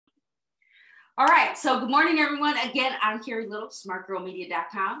All right, so good morning, everyone. Again, I'm Carrie Little,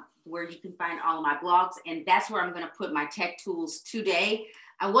 smartgirlmedia.com, where you can find all of my blogs, and that's where I'm going to put my tech tools today.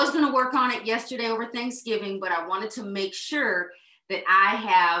 I was going to work on it yesterday over Thanksgiving, but I wanted to make sure that I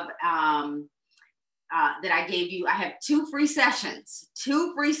have, that I gave you, I have two free sessions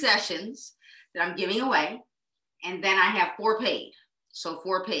that I'm giving away, and then I have 4 paid, so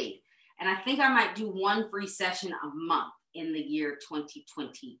 4 paid. And I think I might do 1 free session a month in the year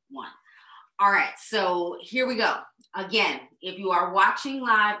 2021. All right, so here we go. Again, if you are watching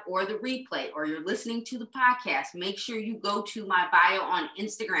live or the replay, or you're listening to the podcast, make sure you go to my bio on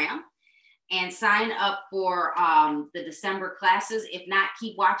Instagram and sign up for the December classes. If not,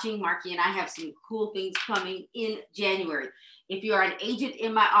 keep watching. Marky and I have some cool things coming in January. If you are an agent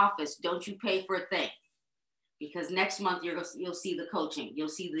in my office, don't you pay for a thing, because next month you'll see the coaching. You'll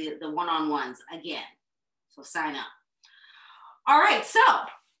see the one-on-ones again. So sign up. All right, so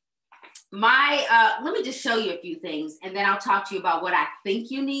let me just show you a few things, and then I'll talk to you about what I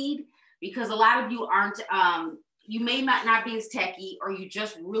think you need, because a lot of you aren't, you may not be as techy, or you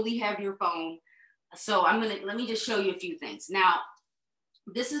just really have your phone. So let me just show you a few things. Now,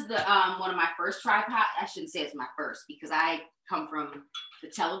 this is the one of my first tripod. I shouldn't say it's my first, because I come from the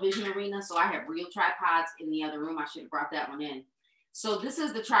television arena, so I have real tripods in the other room. I should have brought that one in. So this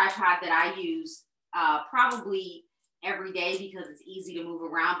is the tripod that I use probably every day, because it's easy to move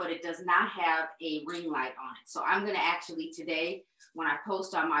around, but it does not have a ring light on it. So I'm going to actually today, when I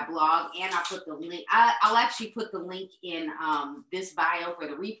post on my blog, and I'll put the link, I'll actually put the link in this bio for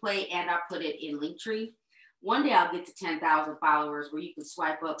the replay, and I'll put it in Linktree. One day I'll get to 10,000 followers where you can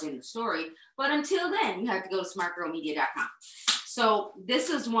swipe up in the story. But until then, you have to go to smartgirlmedia.com. So this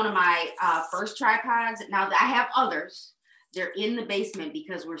is one of my first tripods. Now, I have others. They're in the basement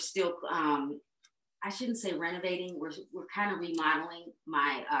because we're still, I shouldn't say renovating. We're kind of remodeling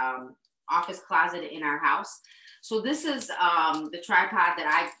my office closet in our house. So this is the tripod that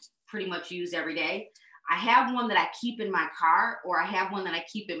I pretty much use every day. I have one that I keep in my car, or I have one that I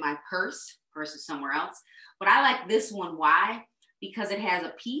keep in my purse. Purse is somewhere else. But I like this one. Why? Because it has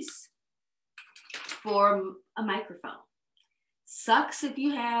a piece for a microphone. Sucks if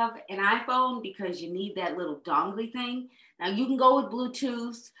you have an iPhone, because you need that little dongly thing. Now you can go with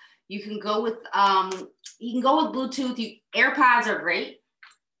Bluetooth. You can go with Bluetooth. AirPods are great.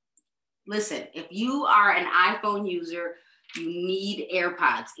 Listen, if you are an iPhone user, you need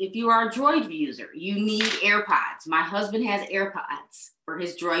AirPods. If you are a Droid user, you need AirPods. My husband has AirPods for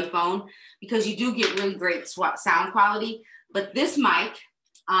his Droid phone, because you do get really great sound quality. But this mic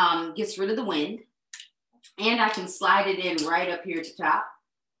gets rid of the wind, and I can slide it in right up here to top.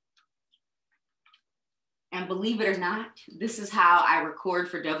 And believe it or not, this is how I record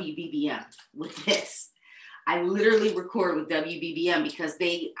for WBBM with this. I literally record with WBBM, because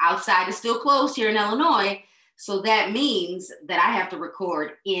outside is still closed here in Illinois. So that means that I have to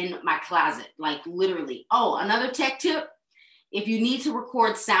record in my closet, like literally. Oh, another tech tip. If you need to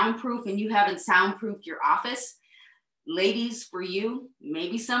record soundproof and you haven't soundproofed your office, ladies, for you,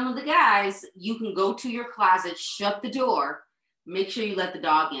 maybe some of the guys, you can go to your closet, shut the door. Make sure you let the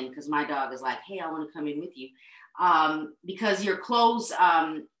dog in, because my dog is like, hey, I want to come in with you. Because your clothes,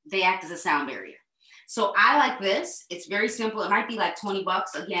 they act as a sound barrier. So I like this. It's very simple. It might be like 20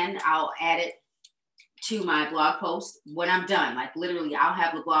 bucks. Again, I'll add it to my blog post when I'm done. Like literally, I'll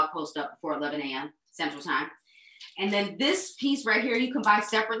have the blog post up before 11 a.m. Central Time. And then this piece right here, you can buy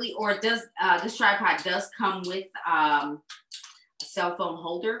separately, or it does. This tripod does come with a cell phone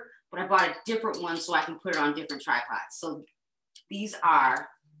holder, but I bought a different one so I can put it on different tripods. So these are,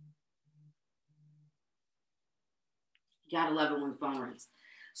 you gotta love it when the phone rings.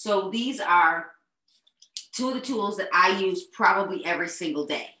 So these are 2 of the tools that I use probably every single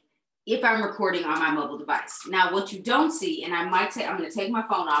day if I'm recording on my mobile device. Now, what you don't see, and I'm gonna take my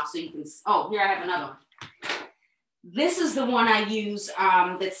phone off so you can, oh, here I have another one. This is the one I use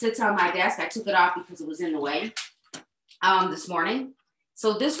that sits on my desk. I took it off because it was in the way this morning.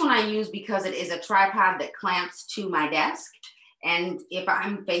 So this one I use because it is a tripod that clamps to my desk. And if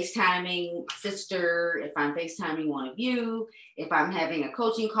I'm FaceTiming my sister, if I'm FaceTiming one of you, if I'm having a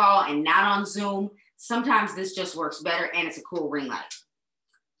coaching call and not on Zoom, sometimes this just works better, and it's a cool ring light.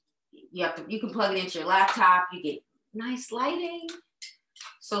 You can plug it into your laptop, you get nice lighting.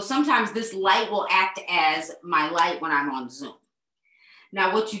 So sometimes this light will act as my light when I'm on Zoom.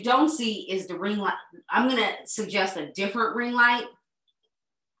 Now, what you don't see is the ring light. I'm gonna suggest a different ring light.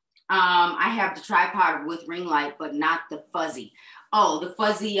 I have the tripod with ring light, but not the fuzzy. Oh, the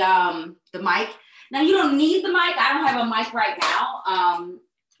fuzzy, the mic. Now you don't need the mic. I don't have a mic right now.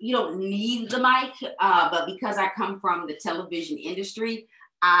 You don't need the mic, but because I come from the television industry,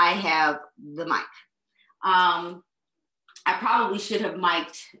 I have the mic. I probably should have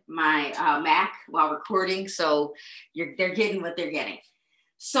mic'd my Mac while recording, so they're getting what they're getting.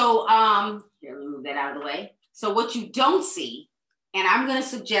 So here, let me move that out of the way. So what you don't see, and I'm going to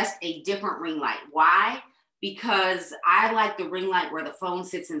suggest a different ring light. Why? Because I like the ring light where the phone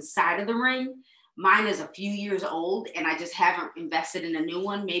sits inside of the ring. Mine is a few years old and I just haven't invested in a new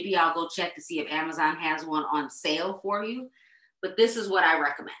one. Maybe I'll go check to see if Amazon has one on sale for you. But this is what I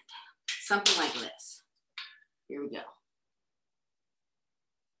recommend. Something like this. Here we go.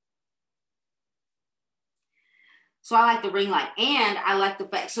 So I like the ring light, and I like the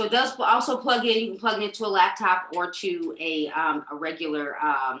fact, so it does also plug in. You can plug it into a laptop or to a regular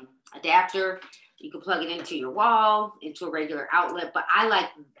adapter. You can plug it into your wall, into a regular outlet, but I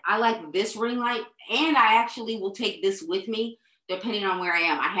like this ring light, and I actually will take this with me depending on where I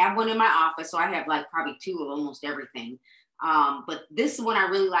am. I have one in my office, so I have like probably two of almost everything. But this one I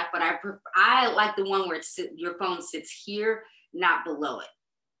really like, but I like the one where your phone sits here, not below it.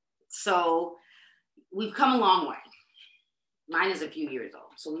 So we've come a long way. Mine is a few years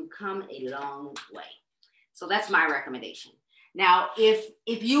old, so we've come a long way. So that's my recommendation. Now, if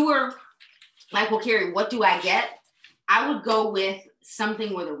you were like, well, Carrie, what do I get? I would go with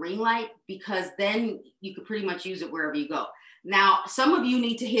something with a ring light, because then you could pretty much use it wherever you go. Now, some of you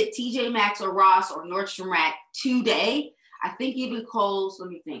need to hit TJ Maxx or Ross or Nordstrom Rack today. I think even Kohl's, let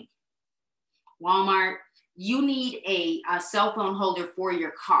me think, Walmart, you need a cell phone holder for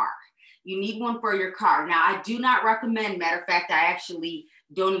your car. You need one for your car. Now, I do not recommend, matter of fact, I actually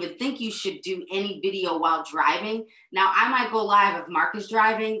don't even think you should do any video while driving. Now, I might go live if Mark is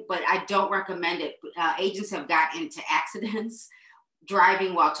driving, but I don't recommend it. Agents have got into accidents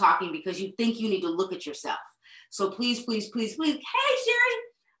driving while talking because you think you need to look at yourself. So please, please, please, please. Hey,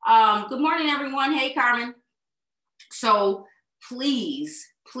 Sherry. Good morning, everyone. Hey, Carmen. So please,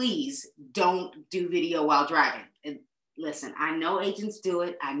 please don't do video while driving. Listen, I know agents do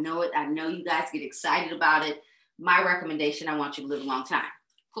it. I know it. I know you guys get excited about it. My recommendation, I want you to live a long time.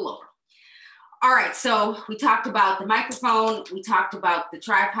 Pull over. All right, so we talked about the microphone. We talked about the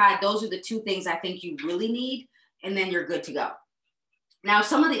tripod. Those are the two things I think you really need, and then you're good to go. Now,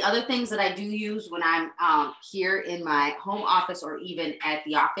 some of the other things that I do use when I'm here in my home office or even at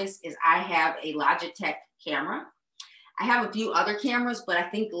the office is I have a Logitech camera. I have a few other cameras, but I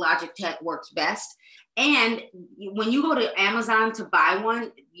think the Logitech works best. And when you go to Amazon to buy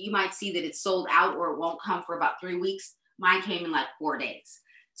one, you might see that it's sold out or it won't come for about 3 weeks. Mine came in like 4 days.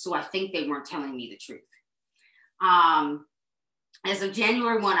 So I think they weren't telling me the truth. As of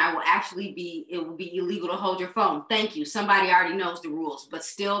January 1, it will be illegal to hold your phone. Thank you. Somebody already knows the rules, but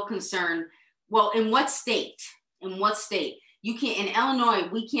still concerned. Well, in what state? In what state? You can't, in Illinois,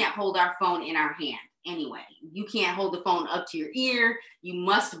 we can't hold our phone in our hand. Anyway, you can't hold the phone up to your ear. You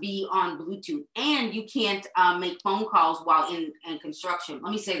must be on Bluetooth, and you can't make phone calls while in construction.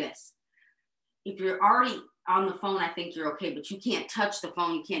 Let me say this. If you're already on the phone, I think you're okay, but you can't touch the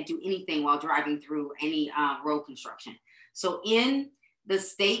phone. You can't do anything while driving through any road construction. So in the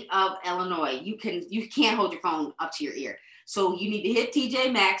state of Illinois, you can't hold your phone up to your ear. So you need to hit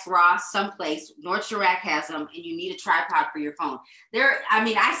TJ Maxx, Ross, someplace. Nordstrom Rack has them, and you need a tripod for your phone.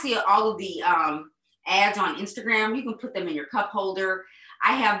 I see all of the ads on Instagram. You can put them in your cup holder.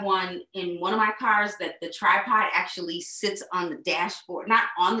 I have one in one of my cars that the tripod actually sits on the dashboard, not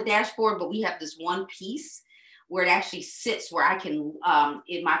on the dashboard, but we have this one piece where it actually sits where I can,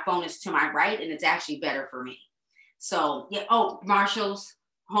 my phone is to my right, and it's actually better for me. So yeah, oh, Marshalls,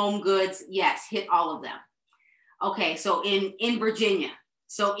 Home Goods, yes, hit all of them. Okay, so in Virginia.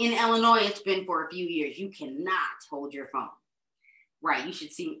 So in Illinois, it's been for a few years. You cannot hold your phone. Right, you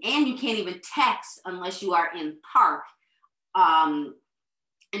should see, and you can't even text unless you are in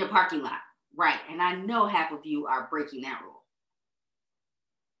a parking lot. Right, and I know half of you are breaking that rule.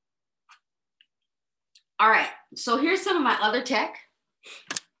 All right, so here's some of my other tech.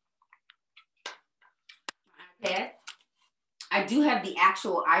 iPad. I do have the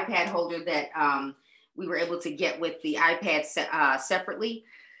actual iPad holder that we were able to get with the iPad separately.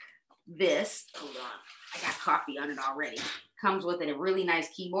 This, hold on, I got coffee on it already. Comes with a really nice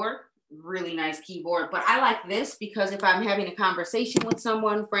keyboard, but I like this because if I'm having a conversation with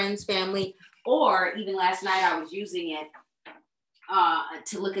someone, friends, family, or even last night I was using it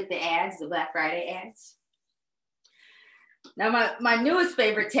to look at the ads, the Black Friday ads. Now my newest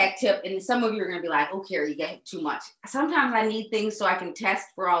favorite tech tip, and some of you are gonna be like, oh, Carrie, you get too much. Sometimes I need things so I can test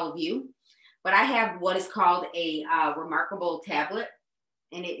for all of you, but I have what is called a Remarkable tablet,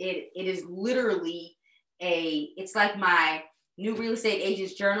 and it is literally it's like my new real estate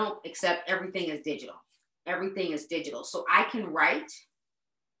agent's journal, except everything is digital. Everything is digital. So I can write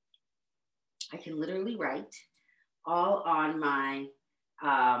I can literally write all on my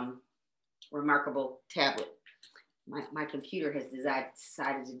remarkable tablet. My computer has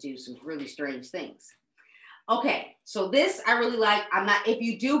decided to do some really strange things. Okay, so this I really like. If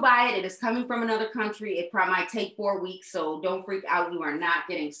you do buy it, it is coming from another country. It probably might take 4 weeks, so don't freak out. You are not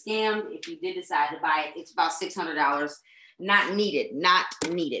getting scammed. If you did decide to buy it, it's about $600. Not needed, not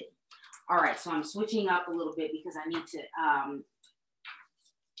needed. All right, so I'm switching up a little bit because I need to,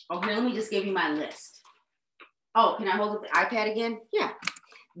 okay, let me just give you my list. Oh, can I hold up the iPad again? Yeah.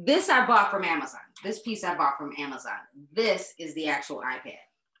 This I bought from Amazon. This piece I bought from Amazon. This is the actual iPad.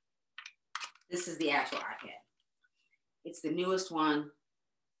 This is the actual iPad. It's the newest one.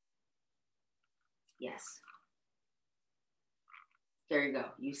 Yes. There you go.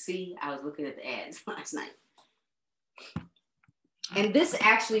 You see, I was looking at the ads last night. And this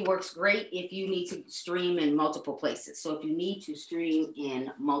actually works great if you need to stream in multiple places. So if you need to stream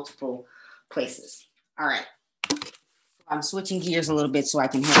in multiple places. All right. I'm switching gears a little bit so I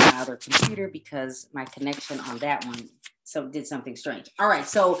can have my other computer because my connection on that one did something strange. All right,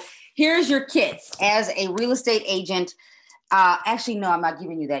 so here's your kit as a real estate agent. Actually, no, I'm not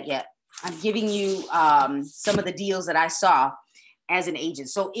giving you that yet. I'm giving you some of the deals that I saw as an agent.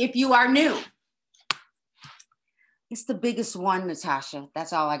 So if you are new, it's the biggest one, Natasha.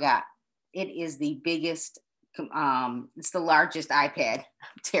 That's all I got. It is the biggest. It's the largest iPad.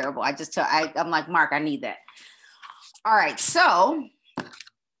 Terrible. I'm like, Mark, I need that. All right, so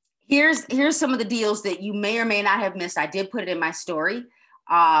here's some of the deals that you may or may not have missed. I did put it in my story.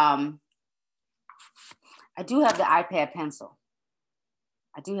 I do have the iPad pencil.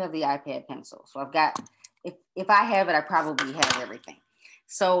 So I've got, if I have it, I probably have everything.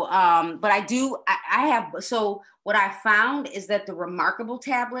 So, but I have, so what I found is that the Remarkable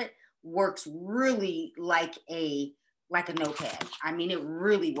tablet works really like a notepad. I mean, it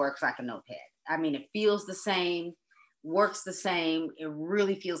really works like a notepad. I mean, it feels the same, works the same. It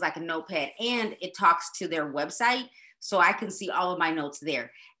really feels like a notepad, and it talks to their website. So I can see all of my notes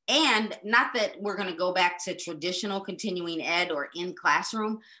there. And not that we're going to go back to traditional continuing ed or in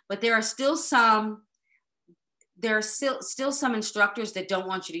classroom, but there are still some instructors that don't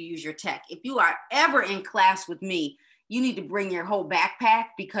want you to use your tech. If you are ever in class with me, you need to bring your whole backpack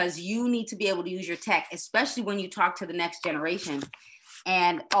because you need to be able to use your tech, especially when you talk to the next generation.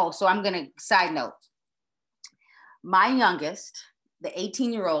 And so I'm going to side note. My youngest, the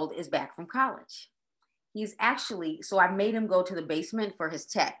 18-year-old, is back from college. He's actually, so I made him go to the basement for his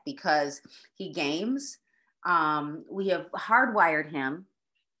tech because he games. We have hardwired him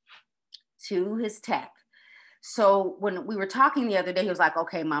to his tech. So when we were talking the other day, he was like,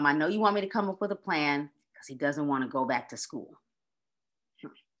 okay, Mom, I know you want me to come up with a plan because he doesn't want to go back to school.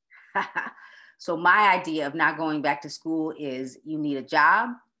 So my idea of not going back to school is you need a job.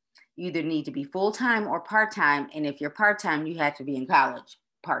 You either need to be full-time or part-time. And if you're part-time, you have to be in college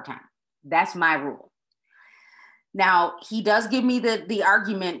part-time. That's my rule. Now, he does give me the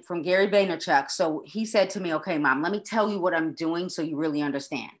argument from Gary Vaynerchuk. So he said to me, okay, Mom, let me tell you what I'm doing so you really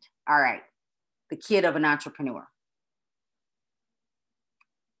understand. All right. The kid of an entrepreneur.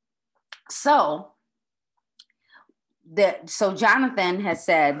 So Jonathan has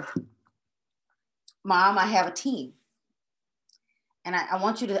said, Mom, I have a team. And I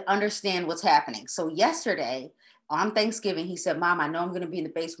want you to understand what's happening. So yesterday on Thanksgiving, he said, Mom, I know I'm going to be in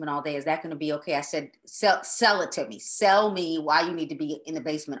the basement all day. Is that going to be okay? I said, sell it to me. Sell me why you need to be in the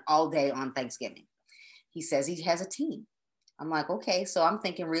basement all day on Thanksgiving. He says he has a team. I'm like, okay. So I'm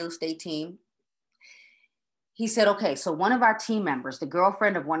thinking real estate team. He said, okay, so one of our team members, the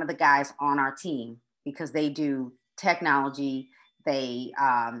girlfriend of one of the guys on our team, because they do technology, they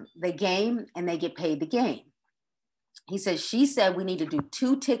game and they get paid to game. He says, she said we need to do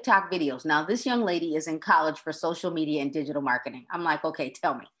 2 TikTok videos. Now, this young lady is in college for social media and digital marketing. I'm like, okay,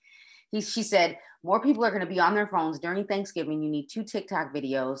 tell me. She said, more people are going to be on their phones during Thanksgiving. You need 2 TikTok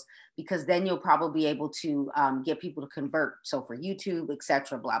videos because then you'll probably be able to get people to convert. So for YouTube,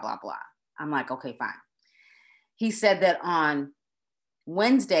 etc., blah, blah, blah. I'm like, okay, fine. He said that on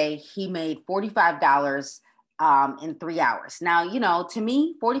Wednesday, he made $45 in 3 hours. Now, you know, to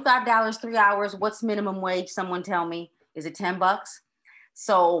me, $45, 3 hours, what's minimum wage? Someone tell me, is it $10?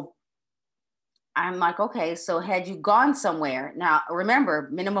 So I'm like, okay, so had you gone somewhere, now remember,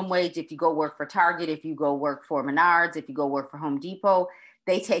 minimum wage, if you go work for Target, if you go work for Menards, if you go work for Home Depot,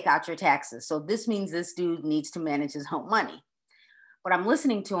 they take out your taxes. So this means this dude needs to manage his own money. But I'm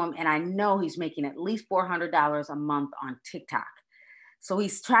listening to him and I know he's making at least $400 a month on TikTok. So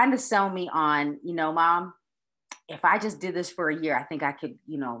he's trying to sell me on, you know, Mom, if I just did this for a year, I think I could,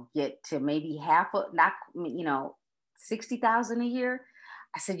 you know, get to maybe half of, not, you know, 60,000 a year.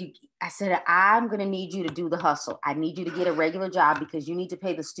 I said, I'm going to need you to do the hustle. I need you to get a regular job because you need to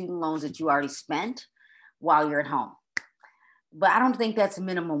pay the student loans that you already spent while you're at home. But I don't think that's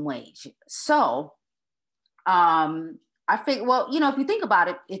minimum wage. So I think, well, you know, if you think about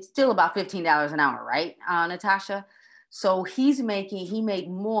it, it's still about $15 an hour, right, Natasha? So he made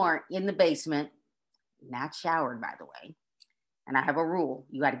more in the basement, not showered, by the way. And I have a rule.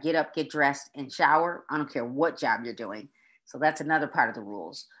 You got to get up, get dressed, and shower. I don't care what job you're doing. So that's another part of the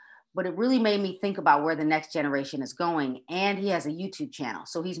rules. But it really made me think about where the next generation is going. And he has a YouTube channel.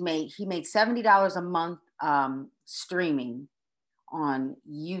 So he made $70 a month streaming on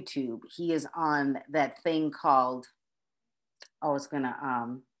YouTube. He is on that thing called, oh, it's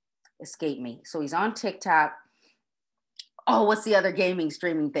gonna escape me. So he's on TikTok. Oh, what's the other gaming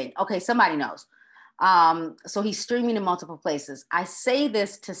streaming thing? Okay, somebody knows. So he's streaming in multiple places. I say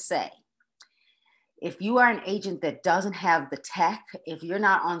this to say, if you are an agent that doesn't have the tech, if you're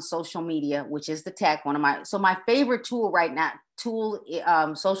not on social media, which is the tech, my favorite tool right now,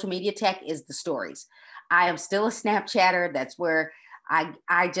 social media tech is the stories. I am still a Snapchatter. That's where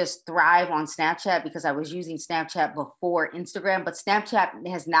I just thrive on Snapchat because I was using Snapchat before Instagram, but Snapchat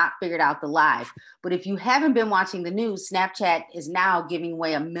has not figured out the live. But if you haven't been watching the news, Snapchat is now giving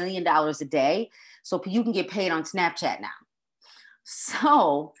away $1 million a day. So you can get paid on Snapchat now.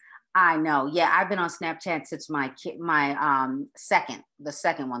 So I know. Yeah, I've been on Snapchat since the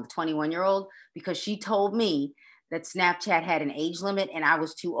second one, the 21-year-old, because she told me that Snapchat had an age limit and I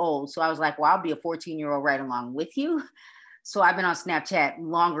was too old. So I was like, well, I'll be a 14-year-old right along with you. So I've been on Snapchat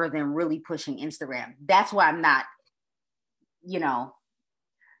longer than really pushing Instagram. That's why I'm not, you know,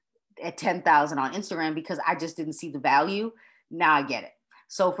 at 10,000 on Instagram, because I just didn't see the value. Now I get it.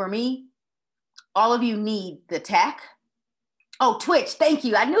 So for me, all of you need the tech. Oh, Twitch. Thank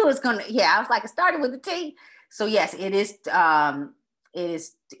you. I knew it was going to, yeah, I was like, it started with a T. So yes, it is.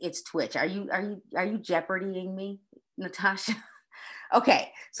 It's Twitch. Are you Jeopardying me, Natasha?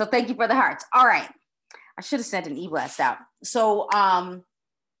 Okay. So thank you for the hearts. All right. I should have sent an e-blast out. So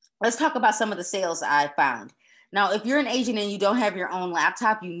let's talk about some of the sales I found. Now, if you're an agent and you don't have your own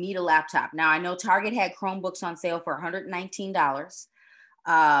laptop, you need a laptop. Now, I know Target had Chromebooks on sale for $119.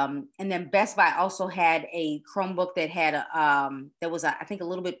 And then Best Buy also had a Chromebook that had that was, I think, a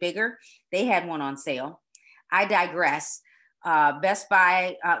little bit bigger. They had one on sale. I digress.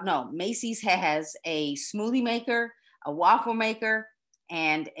 Macy's has a smoothie maker, a waffle maker,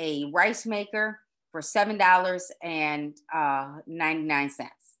 and a rice maker for $7.99.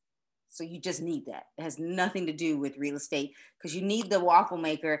 So you just need that. It has nothing to do with real estate because you need the waffle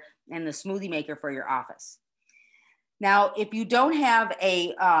maker and the smoothie maker for your office. Now, if you don't have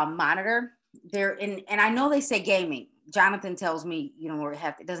a monitor, and I know they say gaming. Jonathan tells me, you know,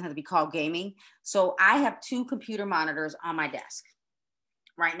 it doesn't have to be called gaming. So I have 2 computer monitors on my desk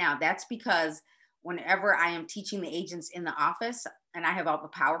right now. That's because whenever I am teaching the agents in the office and I have all the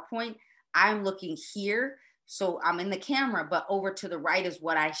PowerPoint, I'm looking here. So I'm in the camera, but over to the right is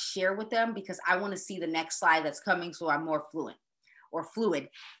what I share with them because I want to see the next slide that's coming so I'm more fluid.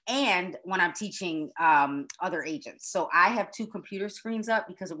 And when I'm teaching other agents. So I have 2 computer screens up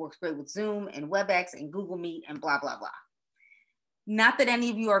because it works great with Zoom and WebEx and Google Meet and blah, blah, blah. Not that any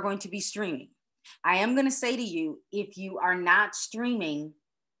of you are going to be streaming. I am going to say to you, if you are not streaming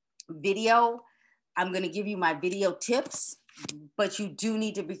video, I'm going to give you my video tips, but you do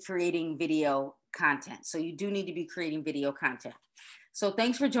need to be creating video content. So you do need to be creating video content. So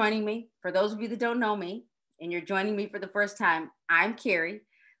thanks for joining me. For those of you that don't know me, and you're joining me for the first time, I'm Carrie,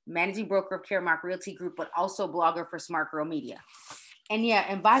 managing broker of Caremark Realty Group, but also blogger for Smart Girl Media. And yeah,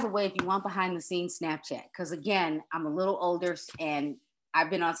 and by the way, if you want behind the scenes Snapchat, because again, I'm a little older and I've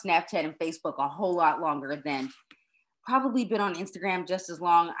been on Snapchat and Facebook a whole lot longer than probably been on Instagram just as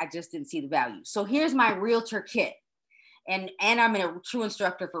long. I just didn't see the value. So here's my realtor kit. And I'm a true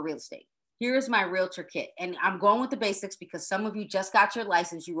instructor for real estate. Here's my realtor kit. And I'm going with the basics because some of you just got your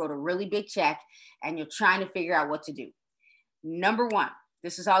license. You wrote a really big check and you're trying to figure out what to do. Number 1,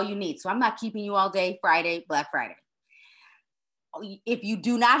 this is all you need. So I'm not keeping you all day Friday, Black Friday. If you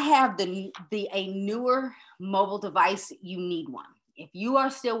do not have a newer mobile device, you need one. If you are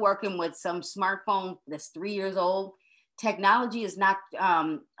still working with some smartphone that's 3 years old, technology is not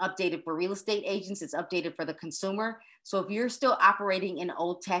updated for real estate agents. It's updated for the consumer. So if you're still operating in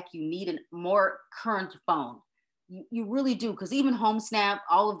old tech, you need a more current phone. You really do, because even HomeSnap,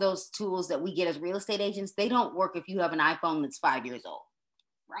 all of those tools that we get as real estate agents, they don't work if you have an iPhone that's 5 years old,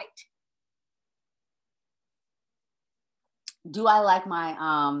 right? Do I like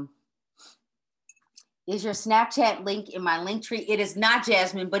my, is your Snapchat link in my link tree? It is not,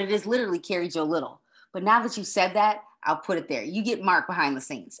 Jasmine, but it is literally Carrie Jo Little. But now that you said that, I'll put it there. You get Mark behind the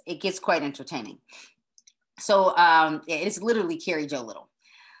scenes. It gets quite entertaining. So it's literally Carrie Joe Little.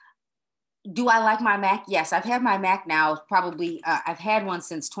 Do I like my Mac? Yes, I've had my Mac now probably, I've had one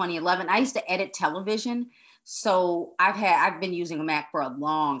since 2011. I used to edit television. So I've been using a Mac for a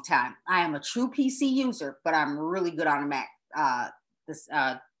long time. I am a true PC user, but I'm really good on a Mac,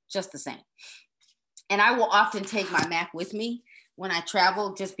 just the same. And I will often take my Mac with me when I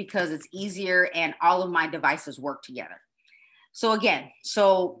travel just because it's easier and all of my devices work together. So again,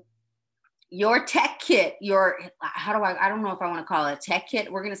 your tech kit, I don't know if I want to call it a tech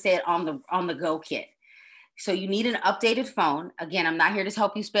kit. We're going to say it on the go kit. So you need an updated phone. Again, I'm not here to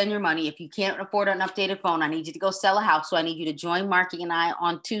help you spend your money. If you can't afford an updated phone, I need you to go sell a house. So I need you to join Marky and I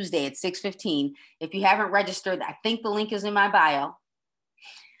on Tuesday at 6:15. If you haven't registered, I think the link is in my bio.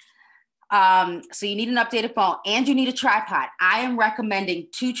 So you need an updated phone and you need a tripod. I am recommending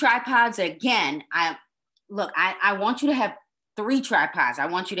 2 tripods. Again, I want you to have 3 tripods. I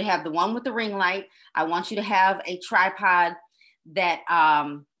want you to have the one with the ring light. I want you to have a tripod that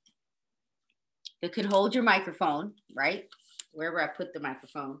could hold your microphone, right? Wherever I put the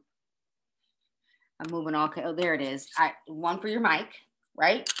microphone. I'm moving all, okay. Oh, there it is. One for your mic,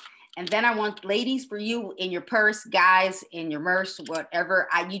 right? And then I want, ladies, for you in your purse, guys in your purse, whatever.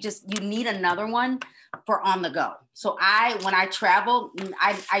 You need another one for on the go. So when I travel,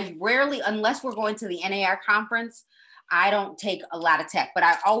 I rarely, unless we're going to the NAR conference, I don't take a lot of tech, but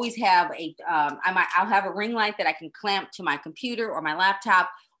I always have I'll have a ring light that I can clamp to my computer or my laptop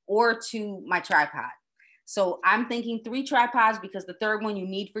or to my tripod. So I'm thinking 3 tripods because the third one you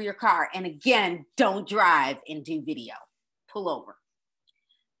need for your car. And again, don't drive and do video. Pull over.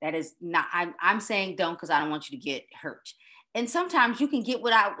 That is not, I'm saying don't because I don't want you to get hurt. And sometimes you can get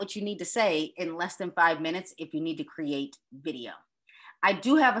without what you need to say in less than 5 minutes if you need to create video. I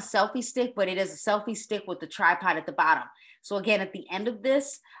do have a selfie stick, but it is a selfie stick with the tripod at the bottom. So again, at the end of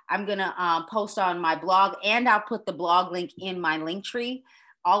this, I'm gonna post on my blog and I'll put the blog link in my link tree,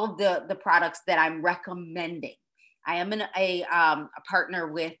 all of the products that I'm recommending. I am a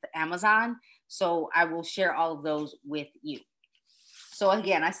partner with Amazon, so I will share all of those with you. So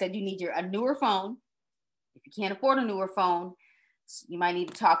again, I said you need a newer phone. If you can't afford a newer phone, you might need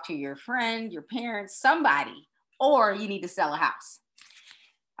to talk to your friend, your parents, somebody, or you need to sell a house.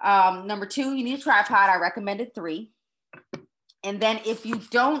 Number 2, you need a tripod. I recommended 3. And then if you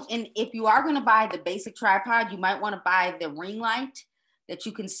are going to buy the basic tripod, you might want to buy the ring light that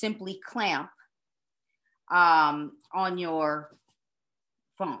you can simply clamp on your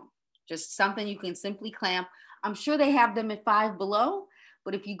phone. Just something you can simply clamp. I'm sure they have them at Five Below,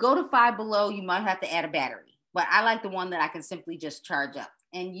 but if you go to Five Below, you might have to add a battery. But I like the one that I can simply just charge up.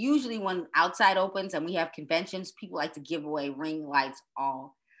 And usually when outside opens and we have conventions, people like to give away ring lights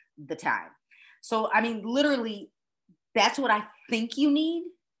all the time. So, I mean, literally, that's what I think you need.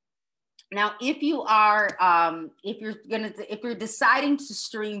 Now, if you are, if you're deciding to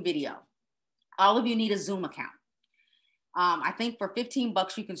stream video, all of you need a Zoom account. I think for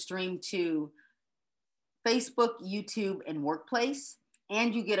 $15 you can stream to Facebook, YouTube, and Workplace.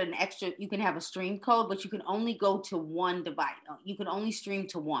 And you get an extra, you can have a stream code, but you can only go to one device. You can only stream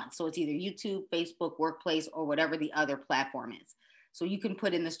to one. So it's either YouTube, Facebook, Workplace, or whatever the other platform is. So you can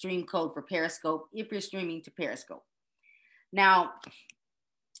put in the stream code for Periscope if you're streaming to Periscope. Now,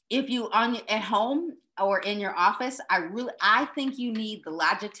 if you at home or in your office, I think you need the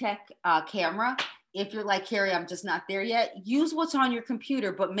Logitech camera. If you're like, Carrie, I'm just not there yet, use what's on your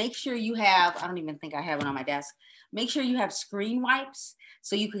computer, but make sure you have, I don't even think I have it on my desk. Make sure you have screen wipes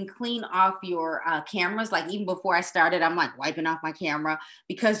so you can clean off your cameras. Like even before I started, I'm like wiping off my camera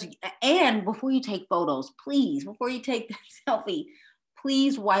and before you take photos, please, before you take that selfie,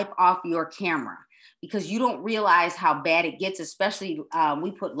 please wipe off your camera because you don't realize how bad it gets, especially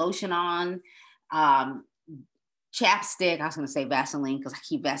we put lotion on, chapstick. I was gonna say Vaseline because I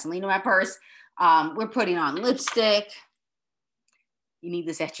keep Vaseline in my purse. We're putting on lipstick. You need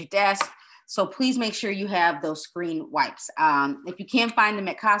this at your desk. So please make sure you have those screen wipes. If you can't find them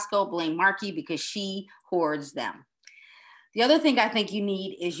at Costco, blame Marky because she hoards them. The other thing I think you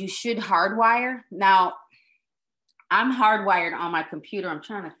need is you should hardwire. Now, I'm hardwired on my computer. I'm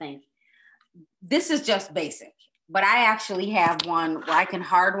trying to think. This is just basic, but I actually have one where I can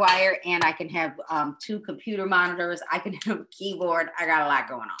hardwire and I can have 2 computer monitors. I can have a keyboard. I got a lot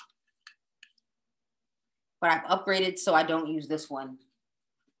going on. But I've upgraded so I don't use this one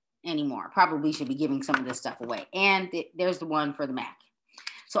anymore. Probably should be giving some of this stuff away. And there's the one for the Mac.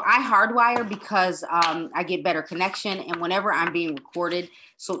 So I hardwire because I get better connection and whenever I'm being recorded.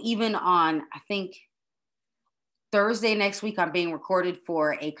 So even on, I think Thursday next week, I'm being recorded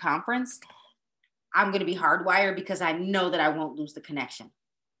for a conference. I'm going to be hardwired because I know that I won't lose the connection.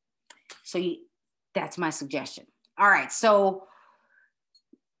 So that's my suggestion. All right. So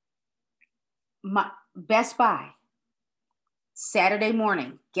my Best Buy, Saturday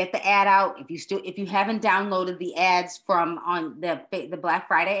morning, get the ad out. If you haven't downloaded the ads from on the Black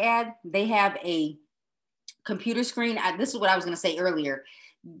Friday ad, they have a computer screen. This is what I was going to say earlier.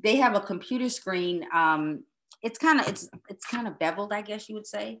 They have a computer screen. It's kind of beveled, I guess you would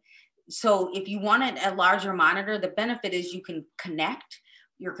say. So if you wanted a larger monitor, the benefit is you can connect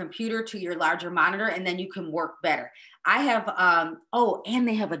your computer to your larger monitor, and then you can work better. I have, and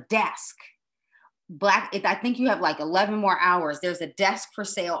they have a desk. I think you have like 11 more hours. There's a desk for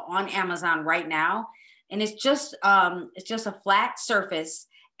sale on Amazon right now. And it's just a flat surface.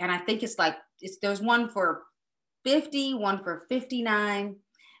 And I think there's one for 50, one for 59,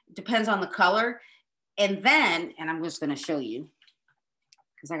 depends on the color. And I'm just going to show you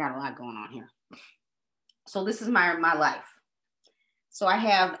because I got a lot going on here. So this is my life. So I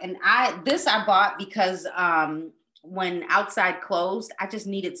have, I bought because when outside closed, I just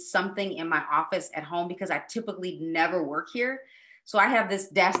needed something in my office at home because I typically never work here. So I have this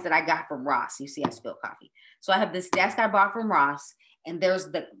desk that I got from Ross. You see, I spilled coffee. So I have this desk I bought from Ross, and there's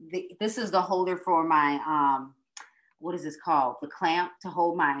this is the holder for my, what is this called? The clamp to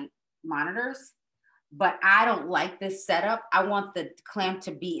hold my monitors. But I don't like this setup. I want the clamp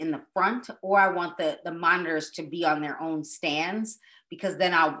to be in the front, or I want the monitors to be on their own stands, because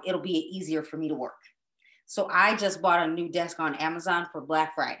then it'll be easier for me to work. So I just bought a new desk on Amazon for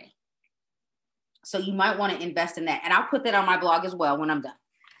Black Friday. So you might want to invest in that. And I'll put that on my blog as well when I'm done.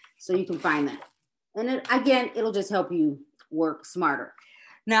 So you can find that. And it'll just help you work smarter.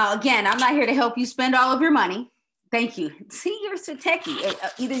 Now, again, I'm not here to help you spend all of your money. Thank you. See, you're so techie.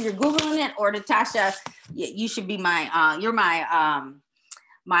 Either you're Googling it, or Natasha, you should be you're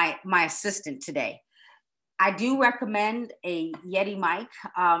my assistant today. I do recommend a Yeti mic.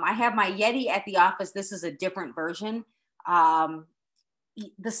 I have my Yeti at the office. This is a different version.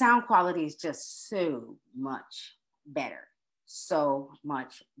 The sound quality is just so much better. So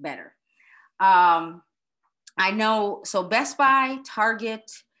much better. I know, so Best Buy,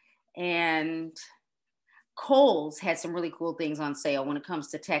 Target, and Kohl's had some really cool things on sale when it comes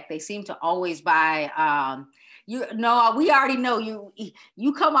to tech. They seem to always buy, we already know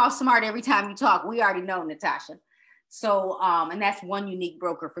you come off smart every time you talk. We already know, Natasha. So, and that's One Unique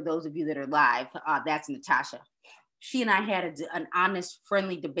Broker for those of you that are live. That's Natasha. She and I had an honest,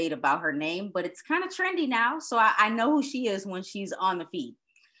 friendly debate about her name, but it's kind of trendy now. So I know who she is when she's on the feed.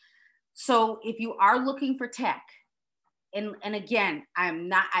 So if you are looking for tech, and again,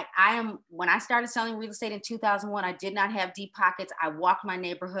 when I started selling real estate in 2001, I did not have deep pockets. I walked my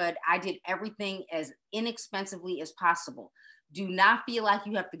neighborhood. I did everything as inexpensively as possible. Do not feel like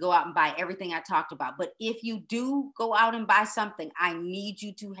you have to go out and buy everything I talked about. But if you do go out and buy something, I need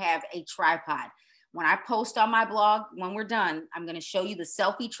you to have a tripod. When I post on my blog, when we're done, I'm going to show you the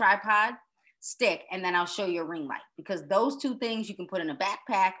selfie tripod stick, and then I'll show you a ring light, because those two things you can put in a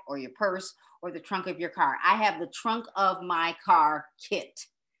backpack or your purse or the trunk of your car. I have the trunk of my car kit.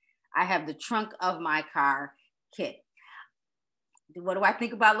 What do I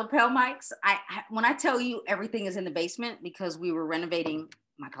think about lapel mics? When I tell you everything is in the basement because we were renovating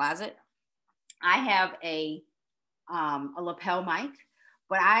my closet, I have a lapel mic,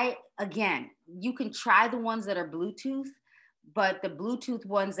 but you can try the ones that are Bluetooth, but the Bluetooth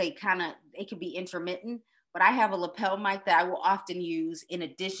ones, they can be intermittent, but I have a lapel mic that I will often use in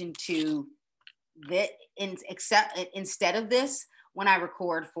addition to that, instead of this when I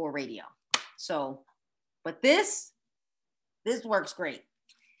record for radio. So, but this works great.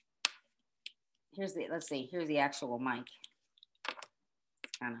 Here's the actual mic.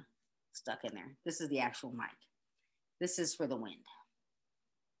 Kind of stuck in there. This is the actual mic. This is for the wind.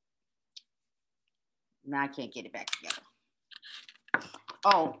 Now I can't get it back together.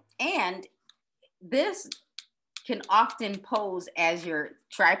 Oh, and this can often pose as your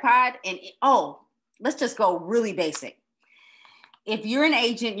tripod. And let's just go really basic. If you're an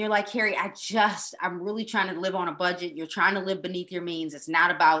agent, you're like, Carrie, I'm really trying to live on a budget. You're trying to live beneath your means. It's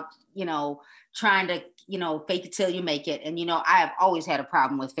not about, trying to, fake it till you make it. And, I have always had a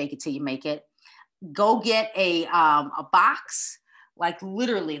problem with fake it till you make it. Go get a box, like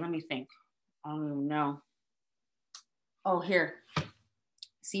literally, let me think. I don't even know. Oh, here.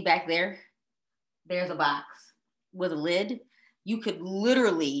 See back there? There's a box with a lid. You could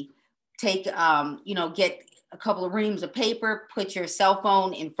literally take, get a couple of reams of paper, put your cell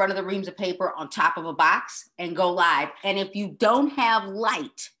phone in front of the reams of paper on top of a box and go live. And if you don't have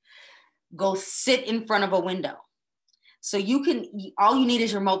light, go sit in front of a window. So all you need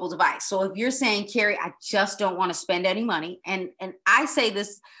is your mobile device. So if you're saying, Carrie, I just don't want to spend any money. And I say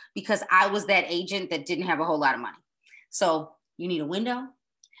this because I was that agent that didn't have a whole lot of money. So you need a window,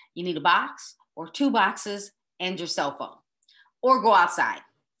 you need a box or 2 boxes and your cell phone, or go outside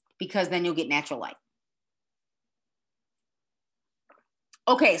because then you'll get natural light.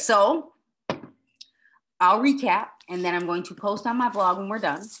 Okay, so I'll recap and then I'm going to post on my blog when we're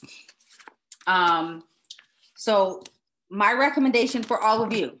done. So my recommendation for all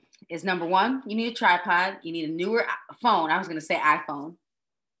of you is, number 1, you need a tripod. You need a newer phone. I was going to say iPhone.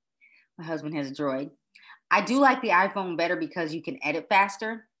 My husband has a Droid. I do like the iPhone better because you can edit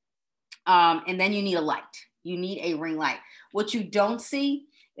faster. And then you need a light. You need a ring light. What you don't see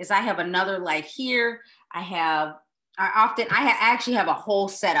is I have another light here. I actually have a whole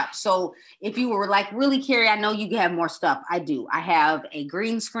setup. So if you were like, really, Carrie, I know you have more stuff. I do. I have a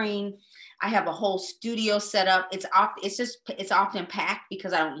green screen. I have a whole studio set up. It's often packed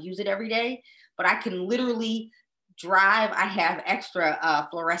because I don't use it every day, but I can literally drive. I have extra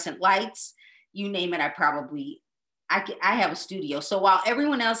fluorescent lights. You name it, I have a studio. So while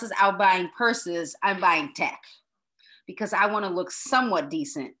everyone else is out buying purses, I'm buying tech because I want to look somewhat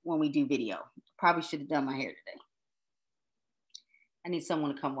decent when we do video. Probably should have done my hair today. I need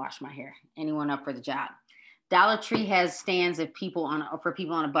someone to come wash my hair. Anyone up for the job? Dollar Tree has stands for people on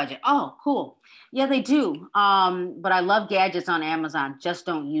a budget. Oh, cool. Yeah, they do. But I love gadgets on Amazon. Just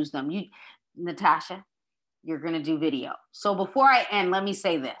don't use them. Natasha, you're going to do video. So before I end, let me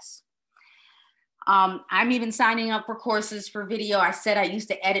say this. I'm even signing up for courses for video. I said I used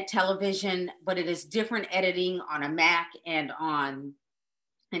to edit television, but it is different editing on a Mac and on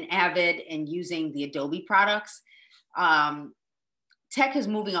an Avid and using the Adobe products. Tech is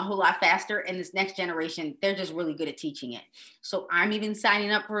moving a whole lot faster, and this next generation, they're just really good at teaching it. So I'm even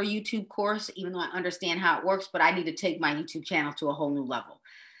signing up for a YouTube course, even though I understand how it works, but I need to take my YouTube channel to a whole new level.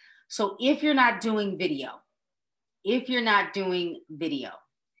 So if you're not doing video,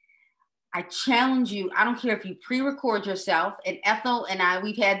 I challenge you. I don't care if you pre-record yourself, and Ethel and I,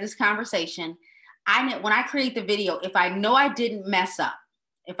 we've had this conversation. When I create the video, if I know I didn't mess up,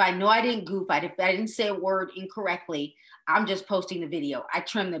 if I know I didn't goof, if I didn't say a word incorrectly, I'm just posting the video. I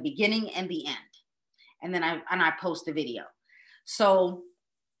trim the beginning and the end, and then I post the video. So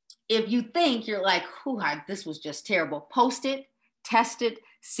if you think you're like, this was just terrible, post it, test it,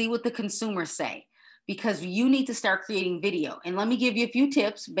 see what the consumers say, because you need to start creating video. And let me give you a few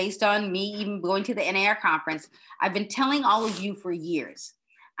tips based on me even going to the NAR conference. I've been telling all of you for years,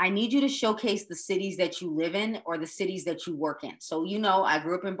 I need you to showcase the cities that you live in or the cities that you work in. So, I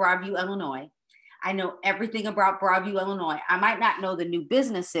grew up in Broadview, Illinois. I know everything about Broadview, Illinois. I might not know the new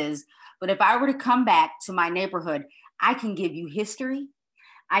businesses, but if I were to come back to my neighborhood, I can give you history.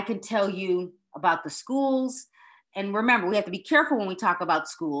 I can tell you about the schools. And remember, we have to be careful when we talk about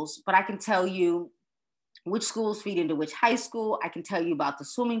schools, but I can tell you which schools feed into which high school. I can tell you about the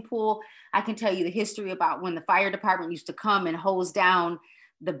swimming pool. I can tell you the history about when the fire department used to come and hose down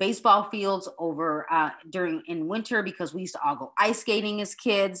the baseball fields over in winter because we used to all go ice skating as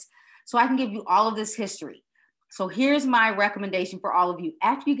kids. So I can give you all of this history. So here's my recommendation for all of you.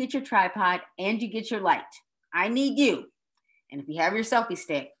 After you get your tripod and you get your light, I need you, and if you have your selfie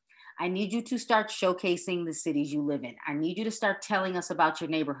stick, I need you to start showcasing the cities you live in. I need you to start telling us about your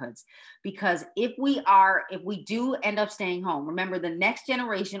neighborhoods, because if we do end up staying home, remember, the next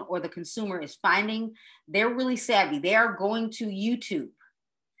generation or the consumer is they're really savvy. They are going to YouTube.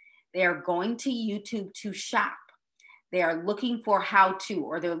 They are going to YouTube to shop. They are looking for how to,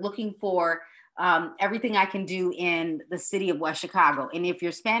 or they're looking for everything I can do in the city of West Chicago. And if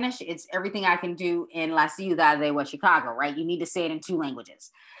you're Spanish, it's everything I can do in La Ciudad de West Chicago, right? You need to say it in 2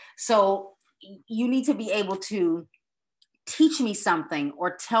 languages. So you need to be able to teach me something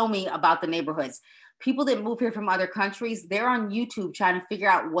or tell me about the neighborhoods. People that move here from other countries, they're on YouTube trying to figure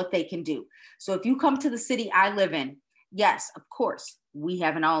out what they can do. So if you come to the city I live in, yes, of course, we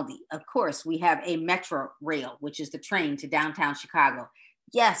have an Aldi. Of course, we have a Metro Rail, which is the train to downtown Chicago.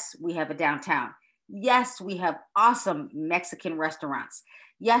 Yes, we have a downtown. Yes, we have awesome Mexican restaurants.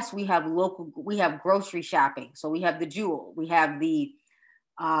 Yes, we have grocery shopping. So we have the Jewel, we have the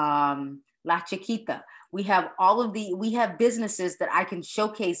La Chiquita. We have businesses that I can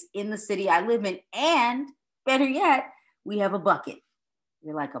showcase in the city I live in. And better yet, we have a bucket.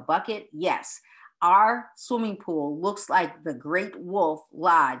 You're like, a bucket? Yes. Our swimming pool looks like the Great Wolf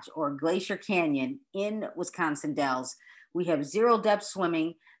Lodge or Glacier Canyon in Wisconsin Dells. We have 0 depth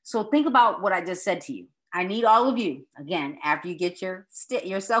swimming. So think about what I just said to you. I need all of you, again, after you get your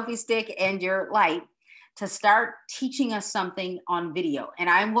selfie stick and your light, to start teaching us something on video. And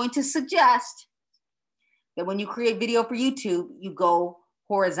I'm going to suggest that when you create video for YouTube, you go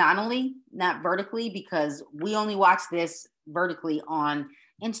horizontally, not vertically, because we only watch this vertically on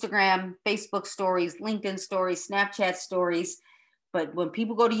Instagram, Facebook stories, LinkedIn stories, Snapchat stories. But when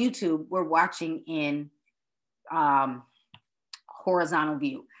people go to YouTube, we're watching in horizontal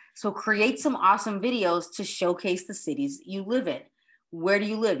view. So create some awesome videos to showcase the cities you live in. Where do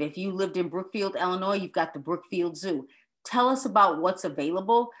you live? If you lived in Brookfield, Illinois, you've got the Brookfield Zoo. Tell us about what's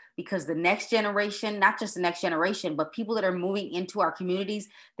available, because the next generation, not just the next generation, but people that are moving into our communities,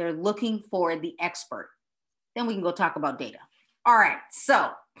 they're looking for the expert. Then we can go talk about data. All right,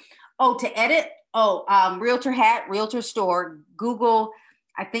 so, to edit, Realtor Hat, Realtor Store, Google,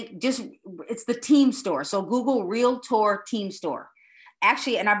 I think it's the team store. So Google Realtor Team Store.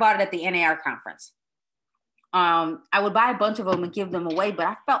 Actually, and I bought it at the NAR conference. I would buy a bunch of them and give them away, but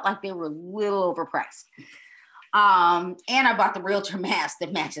I felt like they were a little overpriced. And I bought the Realtor mask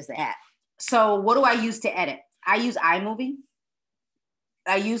that matches the hat. So what do I use to edit? I use iMovie.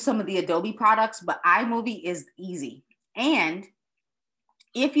 I use some of the Adobe products, but iMovie is easy. And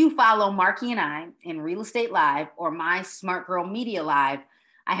if you follow Marky and I in Real Estate Live or my Smart Girl Media Live,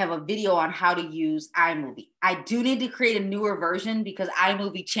 I have a video on how to use iMovie. I do need to create a newer version because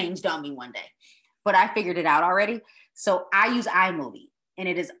iMovie changed on me one day, but I figured it out already. So I use iMovie, and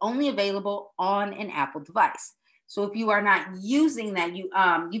it is only available on an Apple device. So if you are not using that,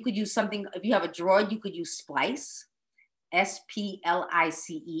 you could use something. If you have a Droid, you could use Splice, Splice.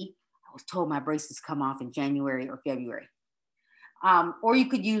 I was told my braces come off in January or February. Or you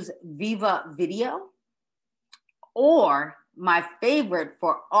could use Viva Video, or my favorite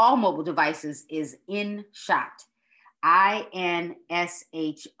for all mobile devices is InShot, InShot,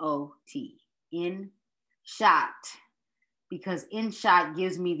 InShot, because InShot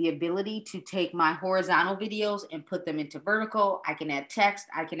gives me the ability to take my horizontal videos and put them into vertical. I can add text.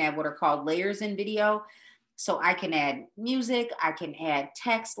 I can add what are called layers in video. So I can add music, I can add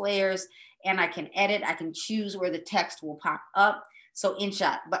text layers, and I can edit. I can choose where the text will pop up. So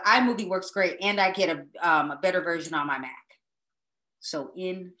InShot, but iMovie works great, and I get a better version on my Mac. So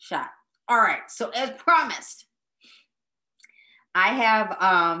InShot. All right, so as promised, I have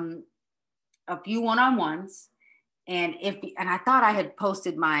a few one-on-ones, and I thought I had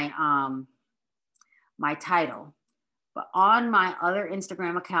posted my my title, but on my other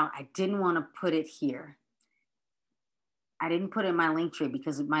Instagram account, I didn't want to put it here. I didn't put it in my Linktree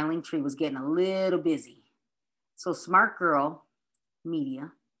because my Linktree was getting a little busy. So Smart Girl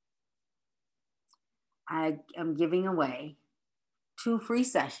Media, I am giving away 2 free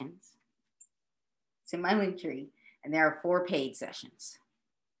sessions. It's in my Linktree, and there are 4 paid sessions.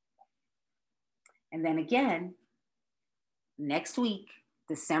 And then again, next week,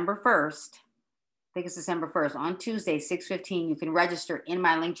 December 1st, I think it's December 1st, on Tuesday, 6:15, you can register in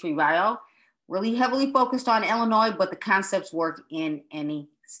my Linktree bio. Really heavily focused on Illinois, but the concepts work in any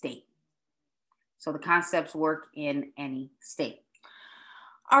state. So the concepts work in any state.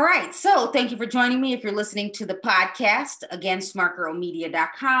 All right, so thank you for joining me. If you're listening to the podcast, again,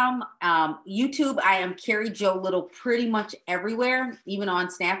 smartgirlmedia.com. YouTube, I am Carrie Jo Little pretty much everywhere, even on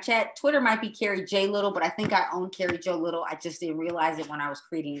Snapchat. Twitter might be Carrie J Little, but I think I own Carrie Jo Little. I just didn't realize it when I was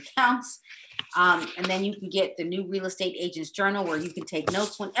creating accounts. And then you can get the new Real Estate Agents Journal, where you can take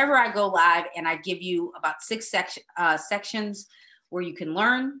notes whenever I go live, and I give you about 6 sections where you can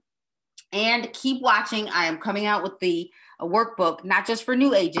learn. And keep watching. I am coming out with a workbook, not just for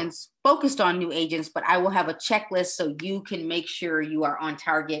new agents, focused on new agents, but I will have a checklist so you can make sure you are on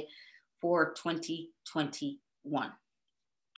target for 2021.